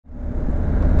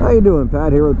How you doing?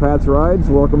 Pat here with Pat's Rides.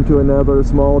 Welcome to another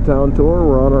small town tour.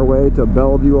 We're on our way to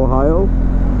Bellevue, Ohio,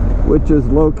 which is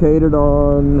located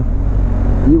on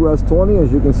US 20,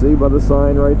 as you can see by the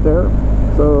sign right there.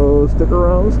 So stick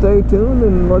around, stay tuned,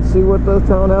 and let's see what the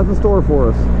town has in store for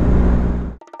us.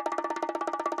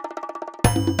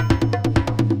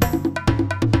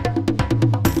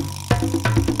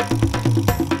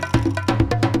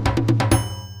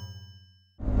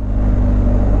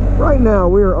 Right now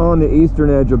we are on the eastern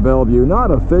edge of Bellevue,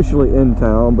 not officially in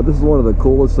town, but this is one of the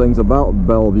coolest things about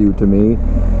Bellevue to me,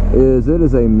 is it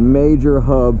is a major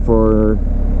hub for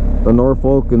the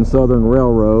Norfolk and Southern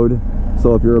Railroad.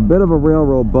 So if you're a bit of a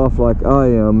railroad buff like I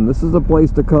am, this is a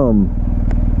place to come.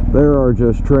 There are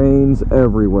just trains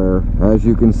everywhere, as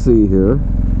you can see here.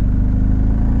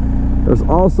 There's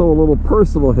also a little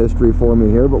personal history for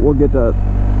me here, but we'll get to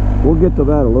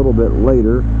that a little bit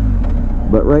later.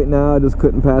 But right now I just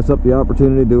couldn't pass up the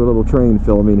opportunity to do a little train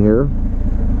filming here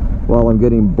while I'm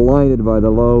getting blinded by the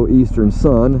low eastern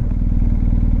sun.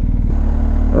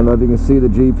 And if you can see the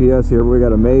GPS here, we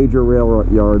got a major rail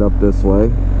yard up this way.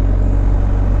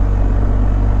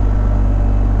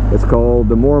 It's called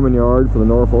the Mormon Yard for the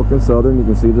Norfolk and Southern. You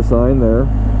can see the sign there.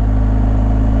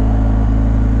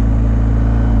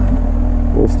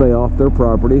 We'll stay off their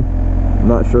property. I'm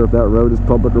not sure if that road is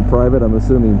public or private. I'm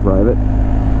assuming private.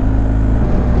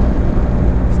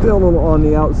 Still a little on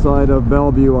the outside of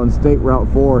Bellevue on State Route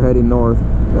 4 heading north.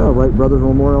 Oh, Wright Brothers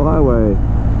Memorial Highway.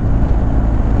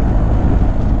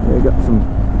 Yeah, you got some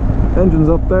engines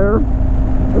up there.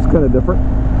 That's kind of different.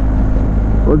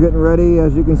 We're getting ready,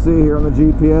 as you can see here on the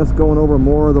GPS, going over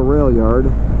more of the rail yard.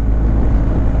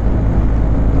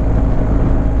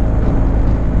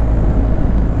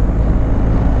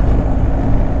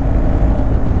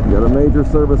 You got a major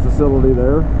service facility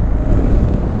there.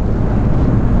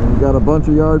 Got a bunch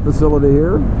of yard facility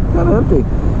here, kind of empty.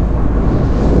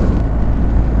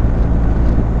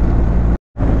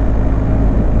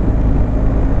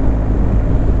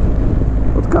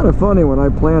 It's kind of funny, when I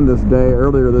planned this day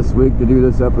earlier this week to do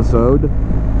this episode,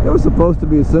 it was supposed to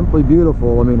be simply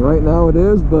beautiful. I mean, right now it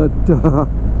is, but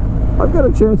I've got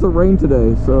a chance of rain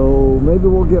today, so maybe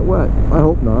we'll get wet. I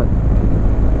hope not.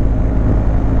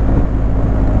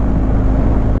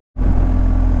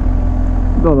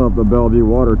 Don't know if the Bellevue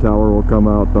water tower will come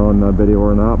out on video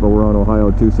or not, but we're on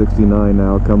Ohio 269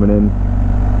 now, coming in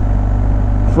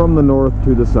from the north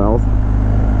to the south.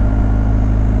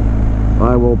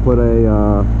 I will put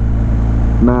a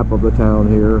map of the town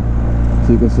here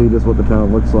so you can see just what the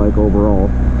town looks like overall.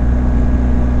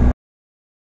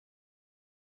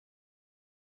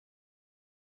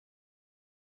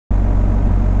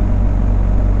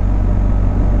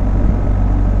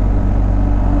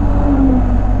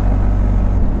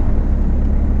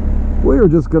 We're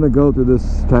just going to go through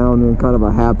this town in kind of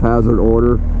a haphazard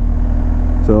order,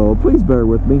 so please bear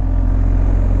with me.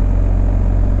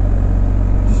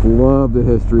 Just love the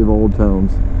history of old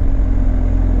towns.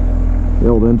 The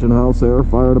old engine house there,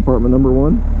 fire department number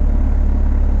 1.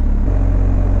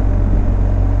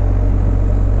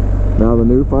 Now the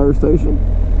new fire station.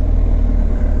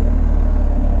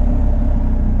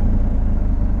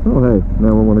 Oh hey,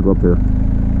 now we want to go up here.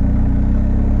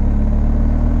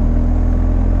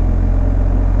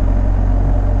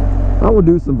 I will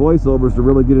do some voiceovers to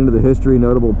really get into the history,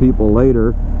 notable people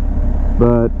later,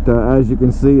 but as you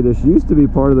can see, this used to be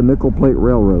part of the Nickel Plate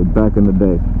Railroad back in the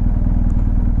day.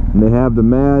 And they have the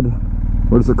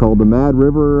what is it called, the Mad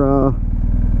River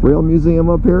Rail Museum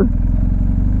up here.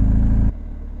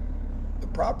 The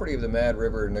property of the Mad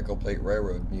River Nickel Plate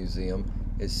Railroad Museum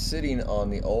is sitting on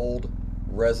the old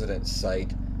residence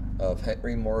site of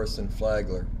Henry Morrison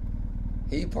Flagler.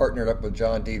 He partnered up with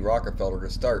John D. Rockefeller to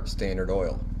start Standard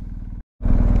Oil.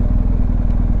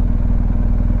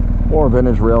 More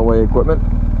vintage railway equipment.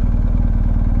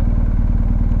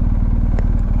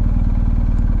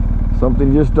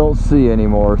 Something you just don't see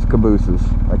anymore is cabooses.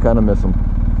 I kind of miss them.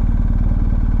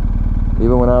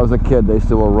 Even when I was a kid, they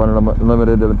still were running them at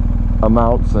limited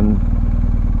amounts, and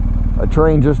a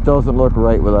train just doesn't look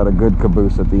right without a good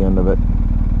caboose at the end of it.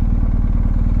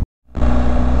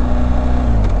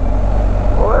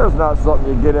 Well, there's not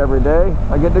something you get every day.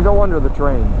 I get to go under the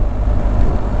train.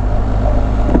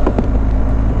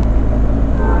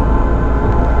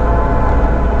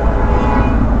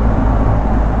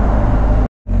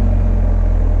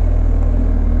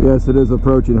 Yes, it is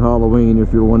approaching Halloween,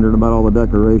 if you're wondering about all the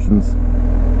decorations.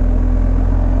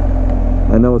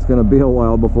 I know it's going to be a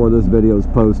while before this video is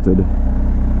posted.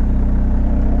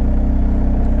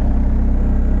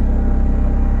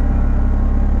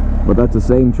 But that's the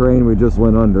same train we just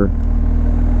went under.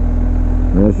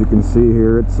 And as you can see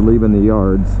here, it's leaving the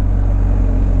yards.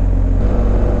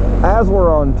 As we're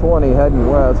on 20 heading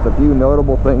west, a few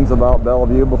notable things about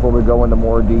Bellevue before we go into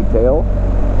more detail.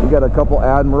 We got a couple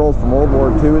admirals from World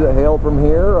War II that hailed from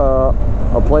here,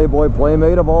 a Playboy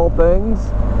Playmate of all things,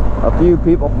 a few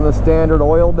people from the Standard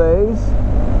Oil days,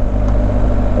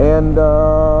 and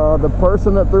the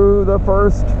person that threw the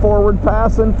first forward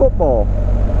pass in football.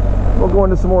 We'll go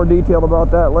into some more detail about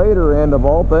that later, and of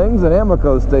all things, an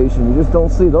Amoco station. You just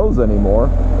don't see those anymore.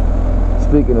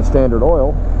 Speaking of Standard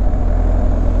Oil.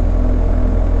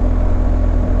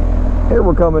 Here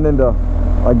we're coming into,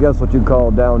 I guess what you'd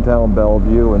call downtown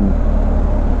Bellevue,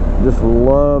 and just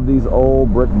love these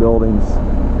old brick buildings.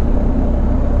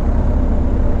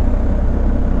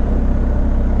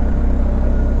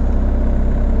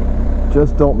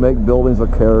 Just don't make buildings a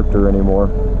character anymore.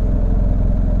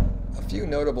 A few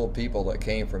notable people that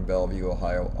came from Bellevue,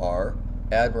 Ohio are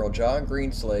Admiral John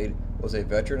Greenslade was a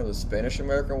veteran of the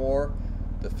Spanish-American War,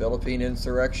 the Philippine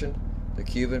Insurrection, the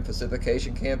Cuban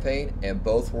Pacification Campaign, and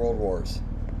both World Wars.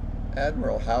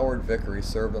 Admiral Howard Vickery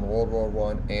served in World War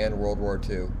I and World War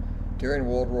II. During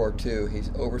World War II, he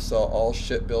oversaw all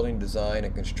shipbuilding, design,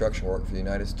 and construction work for the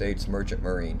United States Merchant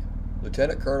Marine.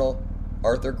 Lieutenant Colonel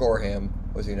Arthur Gorham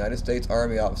was a United States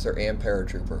Army officer and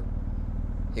paratrooper.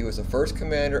 He was the first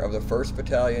commander of the 1st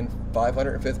Battalion,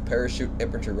 505th Parachute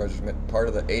Infantry Regiment, part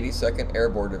of the 82nd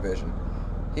Airborne Division.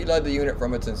 He led the unit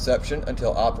from its inception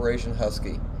until Operation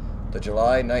Husky, the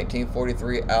July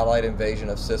 1943 Allied invasion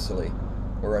of Sicily,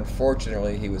 where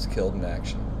unfortunately he was killed in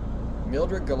action.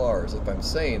 Mildred Gallars, if I'm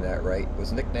saying that right,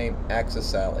 was nicknamed Axis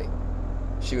Sally.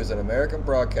 She was an American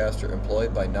broadcaster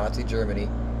employed by Nazi Germany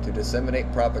to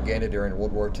disseminate propaganda during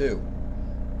World War II.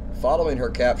 Following her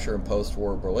capture in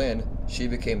post-war Berlin, she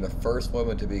became the first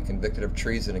woman to be convicted of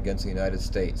treason against the United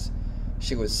States.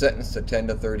 She was sentenced to 10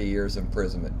 to 30 years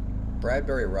imprisonment.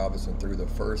 Bradbury Robinson threw the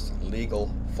first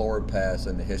legal forward pass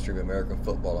in the history of American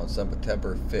football on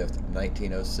September 5th,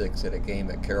 1906 at a game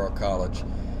at Carroll College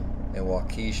in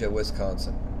Waukesha,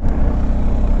 Wisconsin.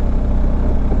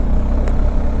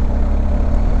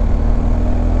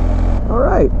 All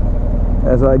right,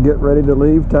 as I get ready to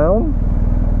leave town,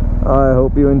 I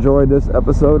hope you enjoyed this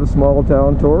episode of Small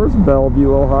Town Tours,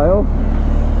 Bellevue, Ohio.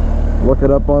 Look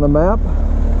it up on a map.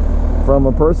 From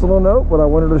a personal note, what I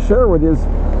wanted to share with you is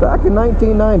back in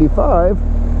 1995,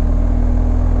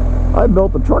 I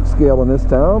built the truck scale in this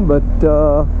town, but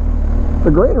the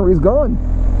granary's gone.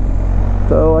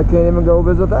 So I can't even go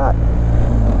visit that.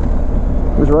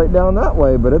 It was right down that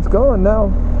way, but it's gone now.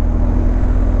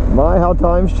 My, how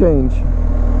times change.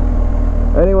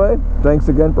 Anyway, thanks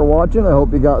again for watching. I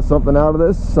hope you got something out of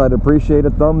this. I'd appreciate a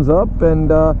thumbs up, and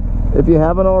if you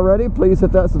haven't already, please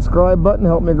hit that subscribe button.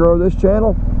 Help me grow this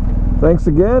channel. Thanks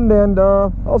again, and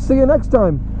I'll see you next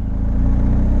time.